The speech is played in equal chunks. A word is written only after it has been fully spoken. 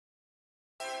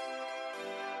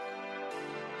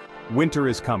Winter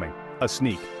is coming, a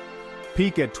sneak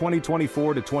peek at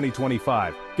 2024 to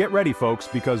 2025. Get ready folks,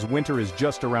 because winter is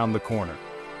just around the corner.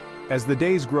 As the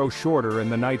days grow shorter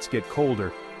and the nights get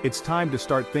colder, it's time to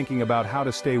start thinking about how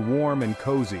to stay warm and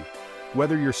cozy.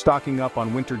 Whether you're stocking up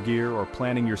on winter gear or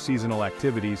planning your seasonal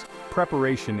activities,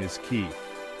 preparation is key.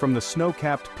 From the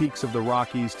snow-capped peaks of the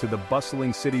Rockies to the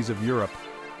bustling cities of Europe,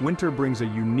 winter brings a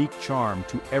unique charm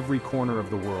to every corner of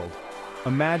the world.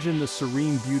 Imagine the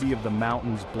serene beauty of the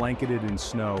mountains blanketed in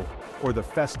snow, or the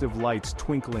festive lights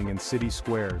twinkling in city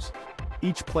squares.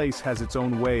 Each place has its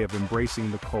own way of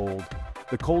embracing the cold.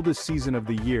 The coldest season of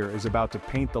the year is about to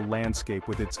paint the landscape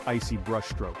with its icy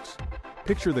brushstrokes.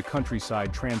 Picture the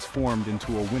countryside transformed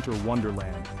into a winter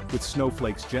wonderland, with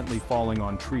snowflakes gently falling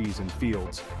on trees and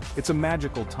fields. It's a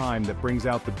magical time that brings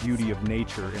out the beauty of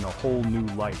nature in a whole new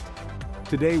light.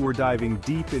 Today we're diving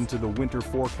deep into the winter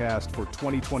forecast for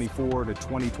 2024 to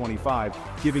 2025,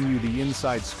 giving you the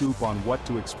inside scoop on what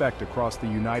to expect across the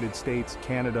United States,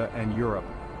 Canada, and Europe.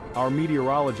 Our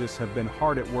meteorologists have been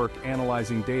hard at work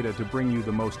analyzing data to bring you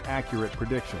the most accurate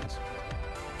predictions.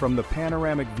 From the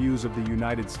panoramic views of the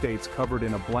United States covered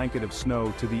in a blanket of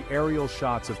snow to the aerial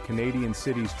shots of Canadian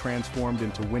cities transformed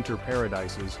into winter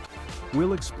paradises,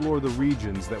 we'll explore the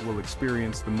regions that will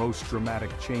experience the most dramatic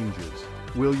changes.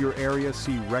 Will your area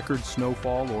see record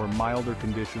snowfall or milder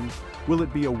conditions? Will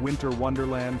it be a winter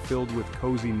wonderland filled with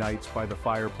cozy nights by the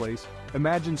fireplace?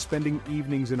 Imagine spending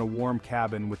evenings in a warm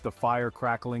cabin with the fire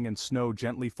crackling and snow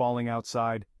gently falling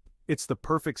outside. It's the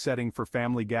perfect setting for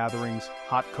family gatherings,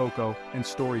 hot cocoa, and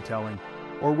storytelling.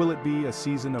 Or will it be a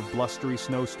season of blustery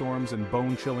snowstorms and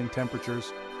bone-chilling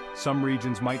temperatures? Some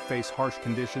regions might face harsh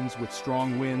conditions with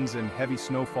strong winds and heavy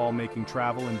snowfall, making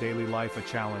travel and daily life a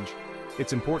challenge.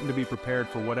 It's important to be prepared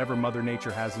for whatever Mother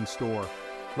Nature has in store.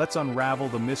 Let's unravel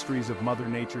the mysteries of Mother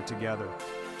Nature together.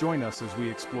 Join us as we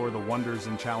explore the wonders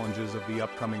and challenges of the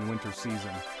upcoming winter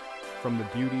season. From the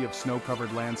beauty of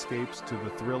snow-covered landscapes to the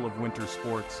thrill of winter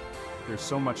sports, there's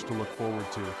so much to look forward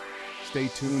to. Stay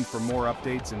tuned for more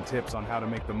updates and tips on how to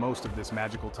make the most of this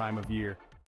magical time of year.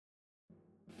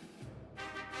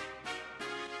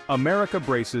 America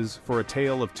braces for a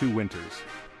tale of two winters.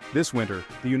 This winter,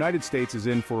 the United States is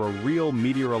in for a real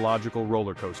meteorological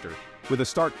roller coaster, with a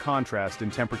stark contrast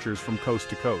in temperatures from coast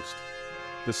to coast.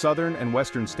 The southern and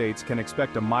western states can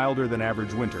expect a milder than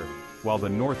average winter, while the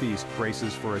Northeast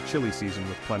braces for a chilly season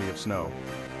with plenty of snow.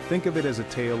 Think of it as a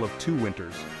tale of two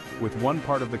winters, with one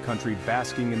part of the country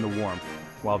basking in the warmth,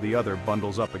 while the other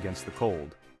bundles up against the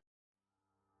cold.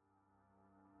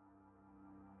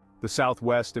 The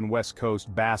Southwest and West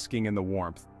Coast basking in the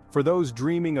warmth. For those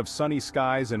dreaming of sunny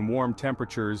skies and warm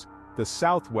temperatures, the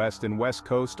Southwest and West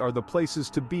Coast are the places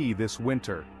to be this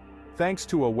winter. Thanks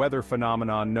to a weather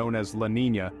phenomenon known as La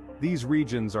Niña, these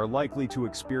regions are likely to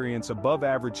experience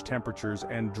above-average temperatures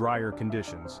and drier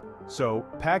conditions. So,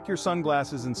 pack your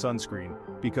sunglasses and sunscreen,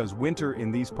 because winter in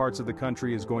these parts of the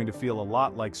country is going to feel a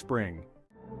lot like spring.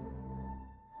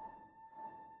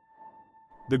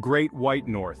 The Great White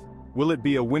North. Will it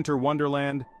be a winter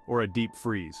wonderland or a deep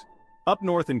freeze? Up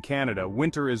north in Canada,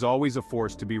 winter is always a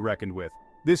force to be reckoned with.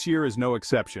 This year is no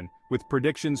exception, with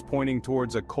predictions pointing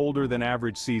towards a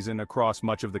colder-than-average season across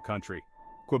much of the country.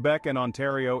 Quebec and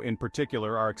Ontario in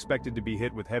particular are expected to be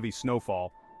hit with heavy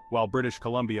snowfall, while British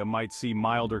Columbia might see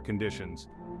milder conditions.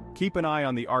 Keep an eye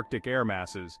on the Arctic air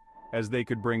masses, as they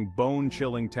could bring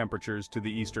bone-chilling temperatures to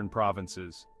the eastern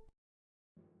provinces.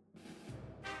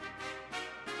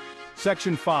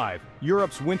 Section 5.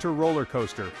 Europe's winter roller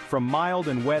coaster, from mild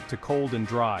and wet to cold and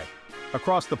dry.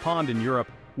 Across the pond in Europe,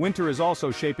 winter is also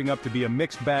shaping up to be a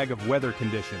mixed bag of weather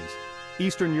conditions.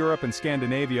 Eastern Europe and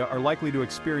Scandinavia are likely to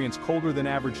experience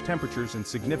colder-than-average temperatures and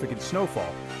significant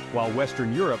snowfall, while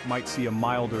Western Europe might see a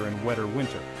milder and wetter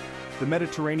winter. The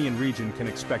Mediterranean region can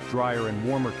expect drier and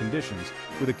warmer conditions,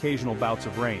 with occasional bouts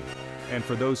of rain. And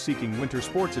for those seeking winter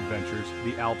sports adventures,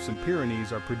 the Alps and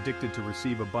Pyrenees are predicted to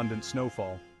receive abundant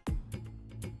snowfall.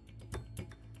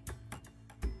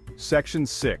 Section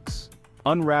 6.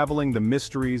 Unraveling the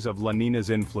mysteries of La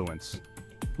Niña's influence.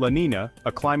 La Niña,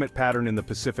 a climate pattern in the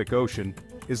Pacific Ocean,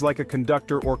 is like a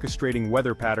conductor orchestrating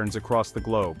weather patterns across the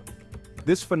globe.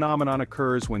 This phenomenon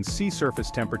occurs when sea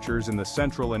surface temperatures in the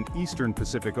central and eastern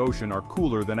Pacific Ocean are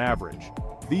cooler than average.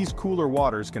 These cooler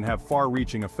waters can have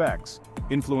far-reaching effects,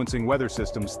 influencing weather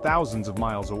systems thousands of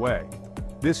miles away.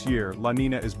 This year, La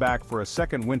Niña is back for a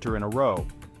second winter in a row,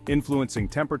 influencing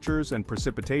temperatures and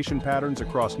precipitation patterns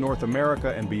across North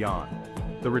America and beyond.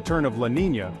 The return of La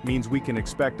Niña means we can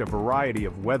expect a variety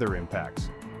of weather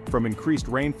impacts. from increased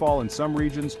rainfall in some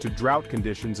regions to drought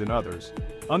conditions in others.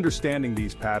 Understanding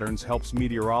these patterns helps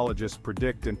meteorologists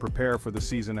predict and prepare for the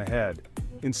season ahead.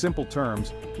 In simple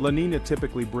terms, La Niña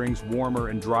typically brings warmer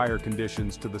and drier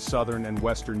conditions to the southern and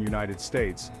western United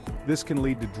States. This can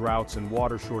lead to droughts and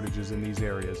water shortages in these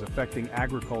areas, affecting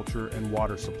agriculture and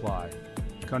water supply.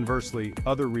 Conversely,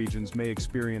 other regions may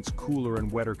experience cooler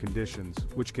and wetter conditions,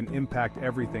 which can impact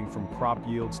everything from crop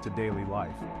yields to daily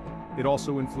life. It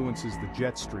also influences the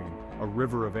jet stream, a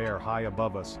river of air high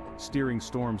above us, steering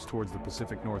storms towards the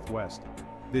Pacific Northwest.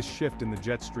 This shift in the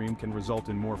jet stream can result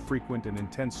in more frequent and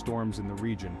intense storms in the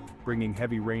region, bringing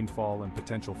heavy rainfall and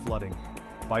potential flooding.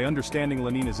 By understanding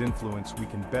La Niña's influence, we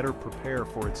can better prepare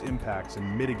for its impacts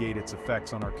and mitigate its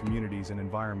effects on our communities and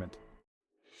environment.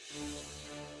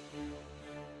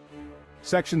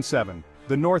 Section 7.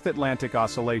 The North Atlantic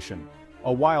Oscillation,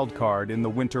 a wild card in the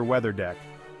winter weather deck.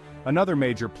 Another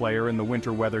major player in the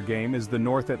winter weather game is the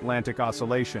North Atlantic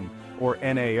Oscillation, or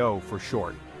NAO for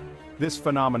short. This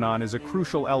phenomenon is a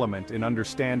crucial element in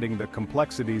understanding the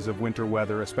complexities of winter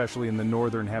weather, especially in the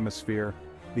northern hemisphere.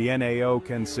 The NAO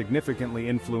can significantly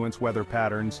influence weather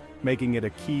patterns, making it a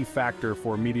key factor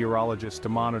for meteorologists to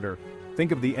monitor.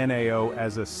 Think of the NAO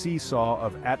as a seesaw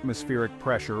of atmospheric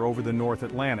pressure over the North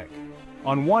Atlantic.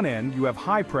 On one end, you have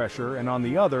high pressure, and on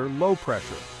the other, low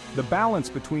pressure. The balance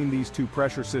between these two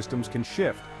pressure systems can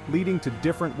shift, leading to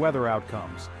different weather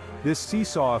outcomes. This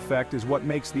seesaw effect is what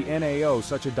makes the NAO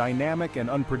such a dynamic and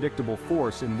unpredictable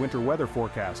force in winter weather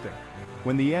forecasting.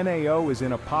 When the NAO is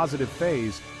in a positive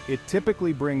phase, it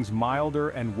typically brings milder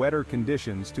and wetter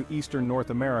conditions to eastern North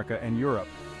America and Europe.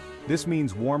 This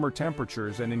means warmer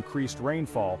temperatures and increased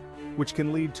rainfall, which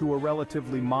can lead to a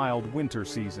relatively mild winter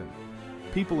season.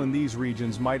 People in these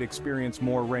regions might experience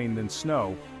more rain than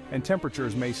snow, and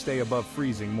temperatures may stay above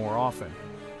freezing more often.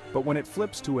 But when it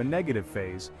flips to a negative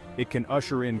phase, it can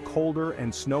usher in colder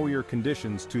and snowier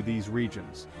conditions to these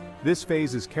regions. This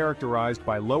phase is characterized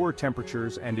by lower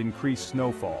temperatures and increased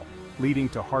snowfall, leading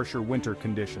to harsher winter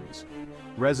conditions.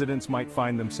 Residents might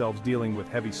find themselves dealing with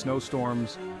heavy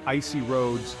snowstorms, icy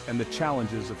roads, and the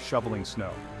challenges of shoveling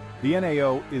snow. The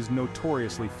NAO is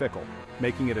notoriously fickle,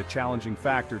 making it a challenging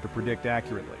factor to predict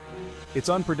accurately. Its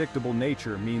unpredictable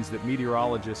nature means that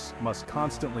meteorologists must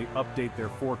constantly update their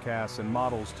forecasts and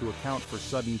models to account for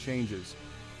sudden changes.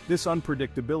 This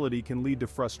unpredictability can lead to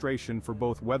frustration for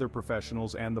both weather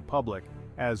professionals and the public,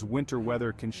 as winter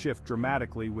weather can shift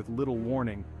dramatically with little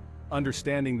warning.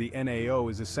 Understanding the NAO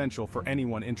is essential for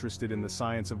anyone interested in the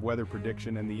science of weather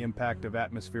prediction and the impact of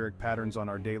atmospheric patterns on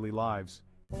our daily lives.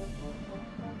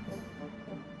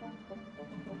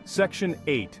 Section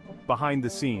 8. Behind the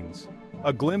scenes.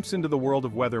 A glimpse into the world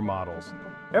of weather models.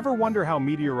 Ever wonder how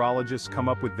meteorologists come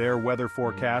up with their weather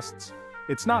forecasts?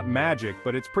 It's not magic,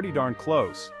 but it's pretty darn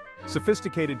close.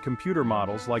 Sophisticated computer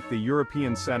models like the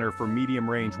European Center for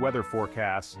Medium-Range Weather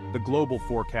Forecasts, the Global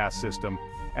Forecast System,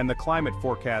 and the Climate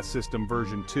Forecast System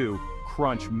version 2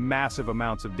 crunch massive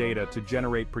amounts of data to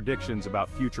generate predictions about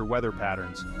future weather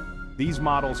patterns. These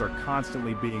models are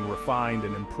constantly being refined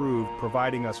and improved,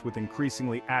 providing us with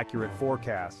increasingly accurate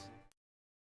forecasts.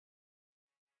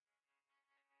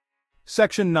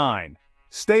 Section 9.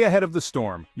 Stay ahead of the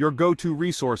storm, your go-to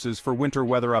resources for winter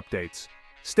weather updates.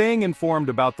 Staying informed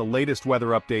about the latest weather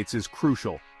updates is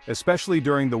crucial, especially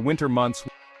during the winter months.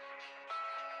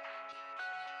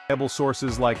 Reliable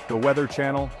sources like the Weather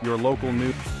Channel, your local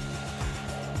news,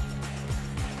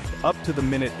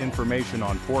 up-to-the-minute information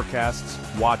on forecasts,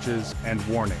 watches, and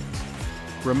warnings.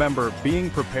 Remember, being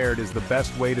prepared is the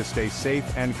best way to stay safe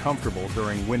and comfortable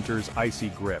during winter's icy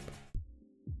grip.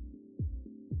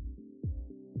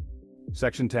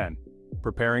 Section 10.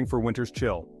 Preparing for winter's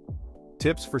chill.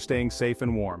 Tips for staying safe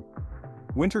and warm.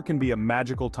 Winter can be a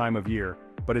magical time of year,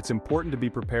 but it's important to be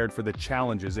prepared for the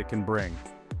challenges it can bring.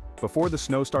 Before the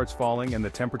snow starts falling and the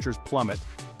temperatures plummet,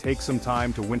 take some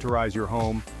time to winterize your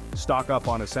home, stock up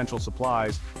on essential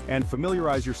supplies, and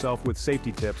familiarize yourself with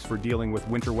safety tips for dealing with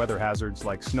winter weather hazards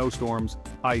like snowstorms,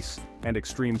 ice, and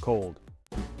extreme cold.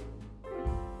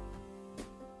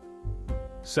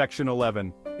 Section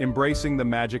 11. Embracing the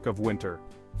magic of winter.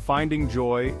 Finding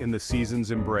joy in the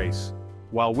season's embrace.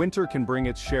 While winter can bring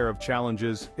its share of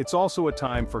challenges, it's also a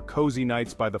time for cozy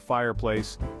nights by the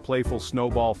fireplace, playful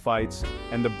snowball fights,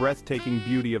 and the breathtaking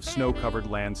beauty of snow-covered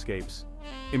landscapes.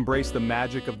 Embrace the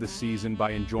magic of the season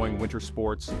by enjoying winter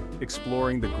sports,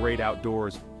 exploring the great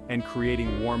outdoors, and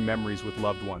creating warm memories with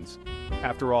loved ones.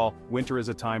 After all, winter is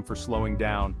a time for slowing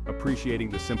down, appreciating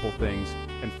the simple things,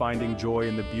 and finding joy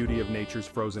in the beauty of nature's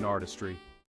frozen artistry.